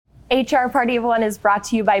HR Party of One is brought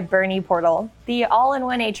to you by Bernie Portal, the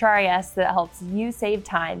all-in-one HRIS that helps you save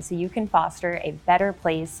time so you can foster a better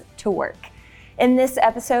place to work. In this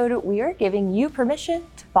episode, we are giving you permission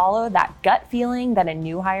to follow that gut feeling that a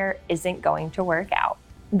new hire isn't going to work out.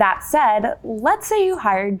 That said, let's say you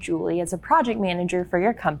hired Julie as a project manager for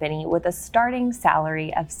your company with a starting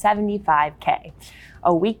salary of $75K.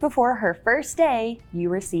 A week before her first day, you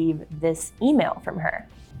receive this email from her.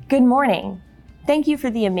 Good morning. Thank you for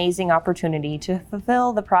the amazing opportunity to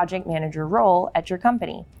fulfill the project manager role at your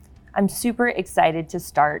company. I'm super excited to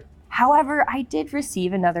start. However, I did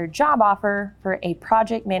receive another job offer for a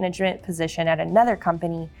project management position at another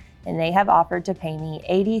company, and they have offered to pay me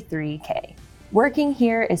 $83K. Working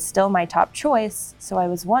here is still my top choice, so I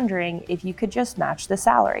was wondering if you could just match the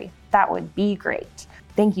salary. That would be great.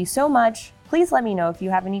 Thank you so much. Please let me know if you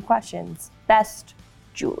have any questions. Best,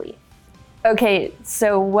 Julie. Okay,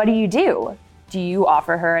 so what do? Do you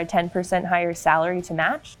offer her a 10% higher salary to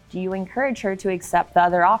match? Do you encourage her to accept the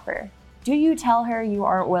other offer? Do you tell her you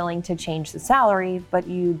aren't willing to change the salary, but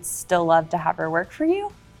you'd still love to have her work for you?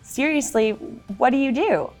 Seriously, what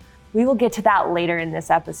do? We will get to that later in this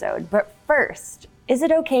episode, but first, is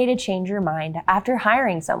it okay to change your mind after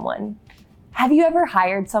hiring someone? Have you ever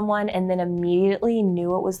hired someone and then immediately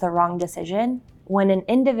knew it was the wrong decision? When an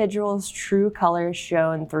individual's true colors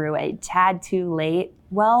shone through a tad too late,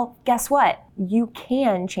 well, guess what? You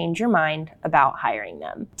can change your mind about hiring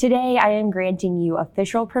them. Today, I am granting you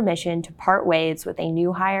official permission to part ways with a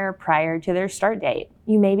new hire prior to their start date.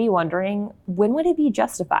 You may be wondering, when would it be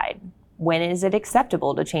justified? When is it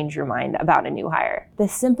acceptable to change your mind about a new hire? The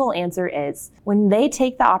simple answer is when they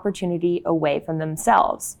take the opportunity away from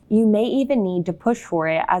themselves. You may even need to push for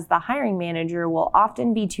it, as the hiring manager will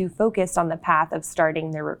often be too focused on the path of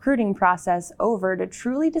starting their recruiting process over to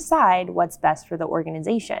truly decide what's best for the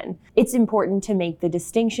organization. It's important to make the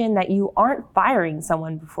distinction that you aren't firing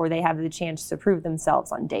someone before they have the chance to prove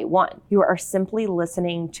themselves on day one. You are simply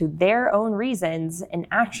listening to their own reasons and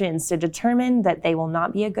actions to determine that they will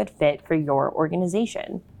not be a good fit for your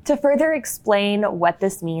organization. To further explain what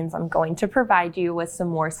this means, I'm going to provide you with some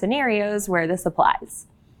more scenarios where this applies.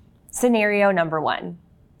 Scenario number 1,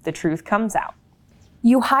 the truth comes out.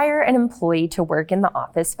 You hire an employee to work in the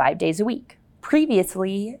office 5 days a week.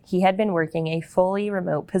 Previously, he had been working a fully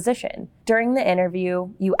remote position. During the interview,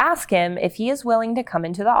 you ask him if he is willing to come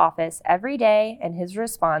into the office every day, and his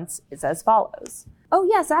response is as follows. Oh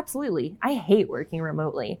yes, absolutely. I hate working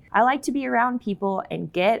remotely. I like to be around people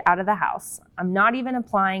and get out of the house. I'm not even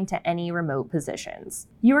applying to any remote positions.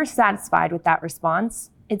 You were satisfied with that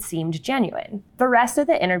response. It seemed genuine. The rest of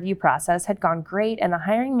the interview process had gone great, and the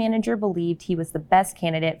hiring manager believed he was the best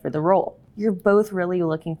candidate for the role. You're both really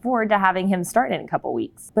looking forward to having him start in a couple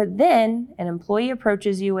weeks. But then an employee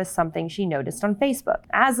approaches you with something she noticed on Facebook.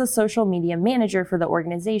 As a social media manager for the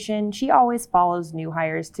organization, she always follows new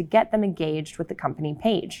hires to get them engaged with the company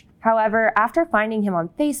page. However, after finding him on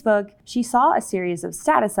Facebook, she saw a series of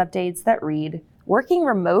status updates that read, "Working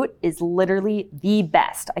remote is literally the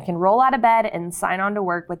best. I can roll out of bed and sign on to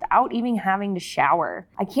work without even having to shower.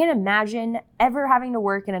 I can't imagine ever having to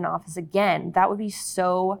work in an office again. That would be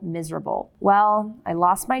so miserable. Well, I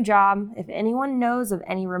lost my job. If anyone knows of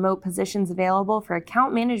any remote positions available for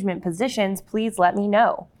account management positions, please let me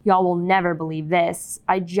know. Y'all will never believe this.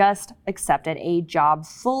 I just accepted a job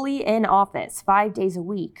fully in office 5 days a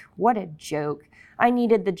week. What a joke. I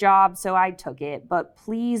needed the job, so I took it, but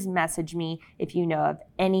please message me if you know of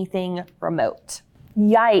anything remote."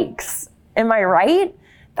 Yikes. Am I right?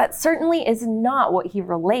 That certainly is not what he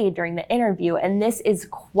relayed during the interview, and this is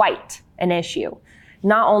quite an issue.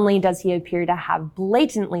 Not only does he appear to have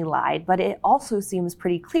blatantly lied, but it also seems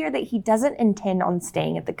pretty clear that he doesn't intend on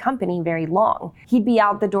staying at the company very long. He'd be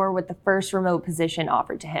out the door with the first remote position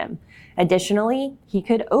offered to him. Additionally, he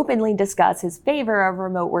could openly discuss his favor of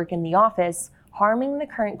remote work in the office, harming the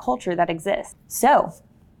current culture that exists. So,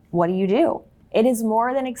 what do? It is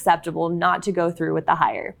more than acceptable not to go through with the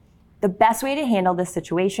hire. The best way to handle this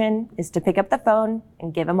situation is to pick up the phone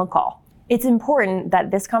and give him a call. It's important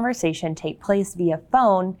that this conversation take place via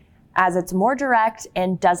phone, as it's more direct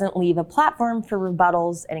and doesn't leave a platform for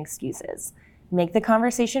rebuttals and excuses. Make the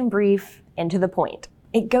conversation brief and to the point.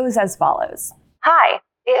 It goes as follows. "Hi,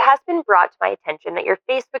 it has been brought to my attention that your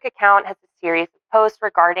Facebook account has a series of posts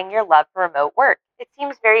regarding your love for remote work. It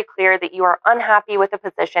seems very clear that you are unhappy with a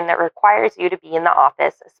position that requires you to be in the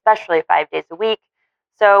office, especially 5 days a week.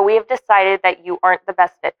 So we have decided that you aren't the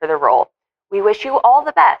best fit for the role. We wish you all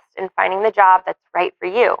the best in finding the job that's right for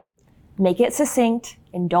you." Make it succinct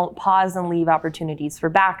and don't pause and leave opportunities for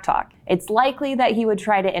backtalk. It's likely that he would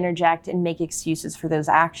try to interject and make excuses for those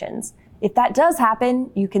actions. If that does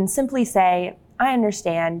happen, you can simply say, "I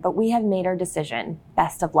understand, but we have made our decision.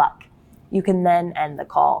 Best of luck." You can then end the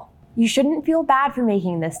call. You shouldn't feel bad for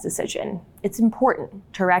making this decision. It's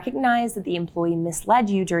important to recognize that the employee misled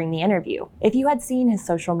you during the interview. If you had seen his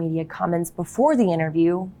social media comments before the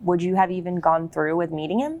interview, would you have even gone through with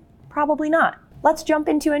meeting him? Probably not. Let's jump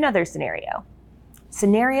into another scenario.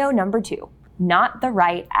 Scenario number 2, not the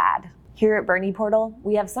right ad. Here at Bernie Portal,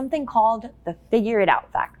 we have something called the figure it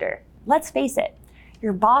out factor. Let's face it,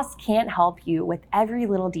 your boss can't help you with every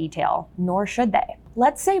little detail, nor should they.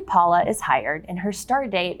 Let's say Paula is hired and her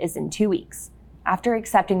start date is in 2 weeks. After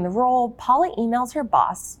accepting the role, Paula emails her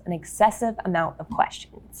boss an excessive amount of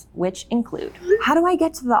questions, which include, how do I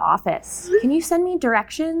get to the office? Can you send me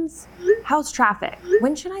directions? How's traffic?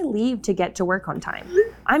 When should I leave to get to work on time?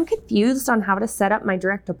 I'm confused on how to set up my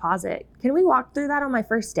direct deposit. Can we walk through that on my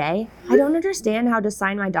first day? I don't understand how to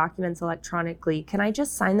sign my documents electronically. Can I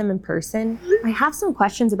just sign them in person? I have some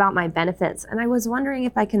questions about my benefits, and I was wondering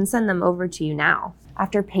if I can send them over to you now.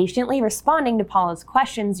 After patiently responding to Paula's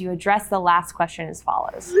questions, you address the last question as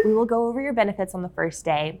follows. We will go over your benefits on the first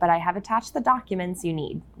day, but I have attached the documents you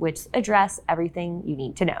need, which address everything you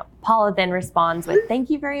need to know. Paula then responds with, thank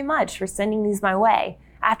you very much for sending these my way.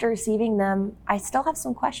 After receiving them, I still have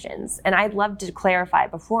some questions, and I'd love to clarify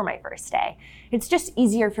before my first day. It's just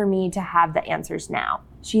easier for me to have the answers now.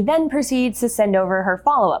 She then proceeds to send over her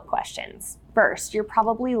follow-up questions. First, you're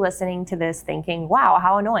probably listening to this thinking, wow,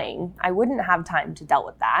 how annoying. I wouldn't have time to deal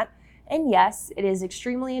with that. And yes, it is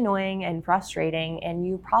extremely annoying and frustrating, and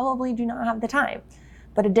you probably do not have the time.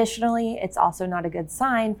 But additionally, it's also not a good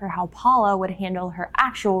sign for how Paula would handle her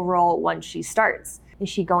actual role once she starts. Is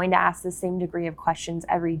she going to ask the same degree of questions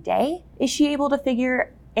every day? Is she able to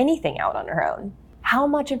figure anything out on her own? How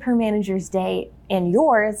much of her manager's day and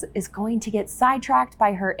yours is going to get sidetracked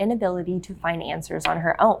by her inability to find answers on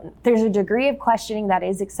her own? There's a degree of questioning that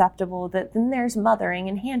is acceptable, that then there's mothering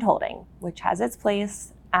and handholding, which has its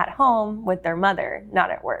place at home with their mother,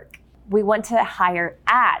 not at work. We want to hire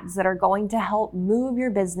ads that are going to help move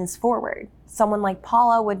your business forward. Someone like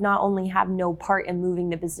Paula would not only have no part in moving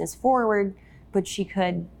the business forward, but she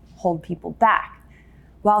could hold people back.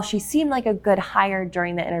 While she seemed like a good hire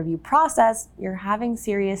during the interview process, you're having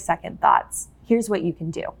serious second thoughts. Here's what you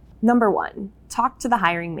can do. Number 1, talk to the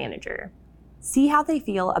hiring manager. See how they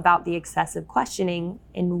feel about the excessive questioning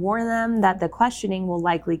and warn them that the questioning will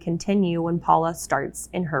likely continue when Paula starts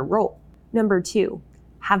in her role. Number 2,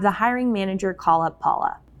 have the hiring manager call up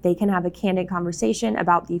Paula. They can have a candid conversation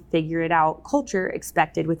about the figure it out culture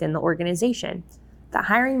expected within the organization. The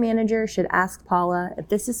hiring manager should ask Paula if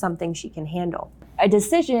this is something she can handle. A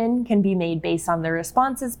decision can be made based on the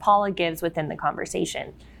responses Paula gives within the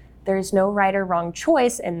conversation. There's no right or wrong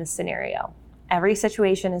choice in this scenario. Every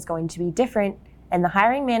situation is going to be different, and the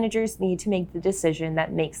hiring managers need to make the decision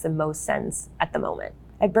that makes the most sense at the moment.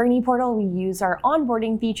 At Bernie Portal, we use our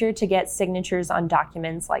onboarding feature to get signatures on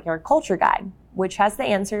documents like our culture guide, which has the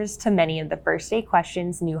answers to many of the first day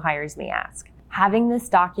questions new hires may ask. Having this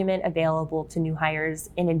document available to new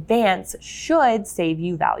hires in advance should save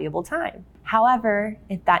you valuable time. However,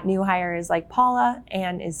 if that new hire is like Paula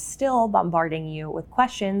and is still bombarding you with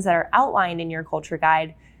questions that are outlined in your culture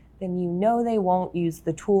guide, then you know they won't use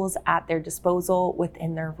the tools at their disposal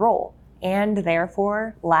within their role, and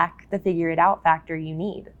therefore lack the figure it out factor you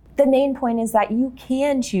need. The main point is that you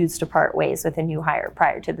can choose to part ways with a new hire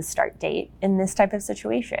prior to the start date in this type of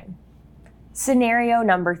situation. Scenario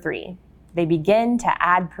number 3. They begin to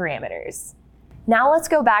add parameters. Now let's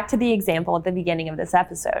go back to the example at the beginning of this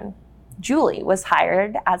episode. Julie was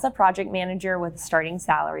hired as a project manager with a starting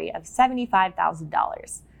salary of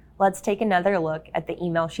 $75,000. Let's take another look at the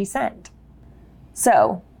email she sent.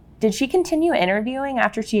 So, did she continue interviewing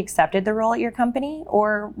after she accepted the role at your company,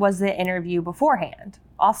 or was the interview beforehand?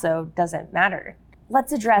 Also, doesn't matter.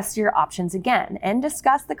 Let's address your options again and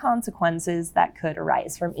discuss the consequences that could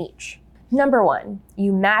arise from each. Number 1,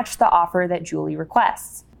 you match the offer that Julie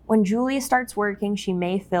requests. When Julie starts working, she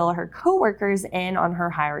may fill her coworkers in on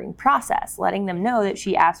her hiring process, letting them know that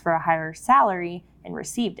she asked for a higher salary and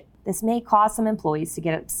received it. This may cause some employees to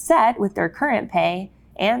get upset with their current pay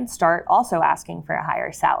and start also asking for a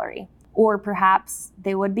higher salary. Or perhaps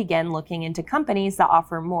they would begin looking into companies that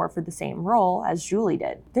offer more for the same role as Julie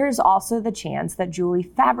did. There's also the chance that Julie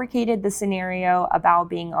fabricated the scenario about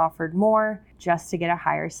being offered more just to get a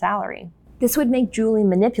higher salary. This would make Julie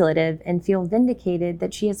manipulative and feel vindicated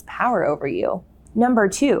that she has power over you. Number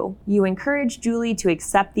 2, you encourage Julie to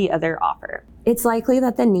accept the other offer. It's likely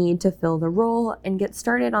that the need to fill the role and get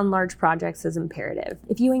started on large projects is imperative.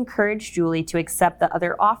 If you encourage Julie to accept the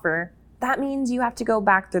other offer, that means you have to go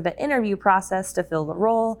back through the interview process to fill the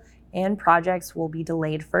role and projects will be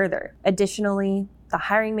delayed further. Additionally, the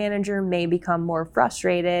hiring manager may become more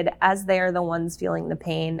frustrated as they are the ones feeling the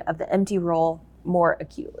pain of the empty role more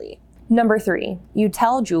acutely. Number 3, you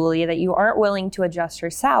tell Julie that you aren't willing to adjust her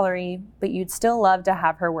salary, but you'd still love to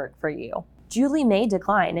have her work for you. Julie may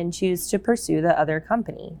decline and choose to pursue the other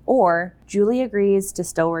company, or Julie agrees to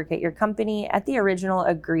still work at your company at the original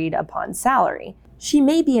agreed upon salary. She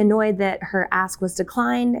may be annoyed that her ask was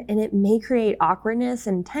declined, and it may create awkwardness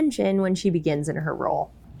and tension when she begins in her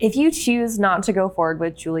role. If you choose not to go forward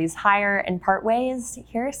with Julie's hire and part ways,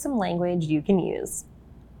 here's some language you can use.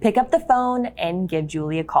 Pick up the phone and give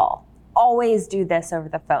Julie a call. Always do this over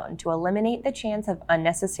the phone to eliminate the chance of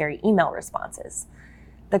unnecessary email responses.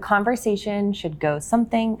 The conversation should go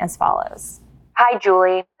something as follows. Hi,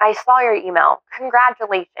 Julie. I saw your email.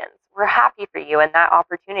 Congratulations. We're happy for you and that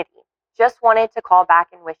opportunity. Just wanted to call back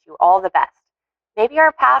and wish you all the best. Maybe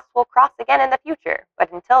our paths will cross again in the future,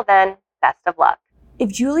 but until then, best of luck. If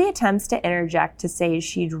Julie attempts to interject to say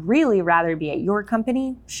she'd really rather be at your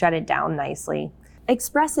company, shut it down nicely.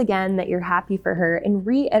 Express again that you're happy for her and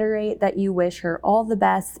reiterate that you wish her all the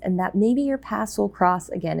best and that maybe your paths will cross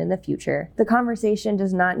again in the future. The conversation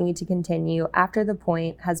does not need to continue after the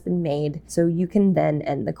point has been made, so you can then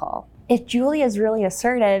end the call. If Julie is really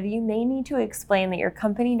assertive, you may need to explain that your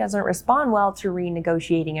company doesn't respond well to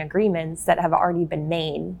renegotiating agreements that have already been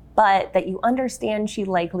made, but that you understand she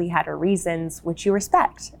likely had her reasons, which you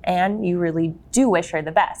respect, and you really do wish her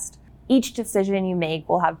the best. Each decision you make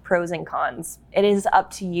will have pros and cons. It is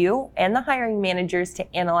up to you and the hiring managers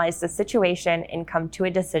to analyze the situation and come to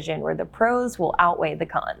a decision where the pros will outweigh the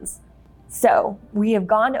cons. So, we have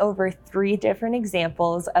gone over 3 different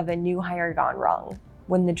examples of a new hire gone wrong.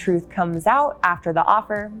 When the truth comes out after the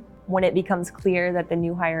offer, when it becomes clear that the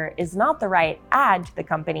new hire is not the right add to the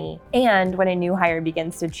company, and when a new hire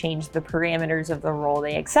begins to change the parameters of the role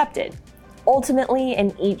they accepted. Ultimately,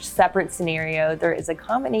 in each separate scenario, there is a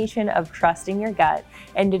combination of trusting your gut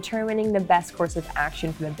and determining the best course of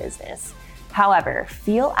action for the business. However,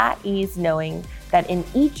 feel at ease knowing that in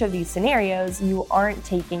each of these scenarios, you aren't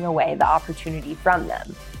taking away the opportunity from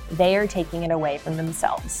them. They are taking it away from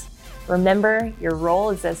themselves. Remember, your role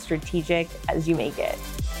is as strategic as you make it.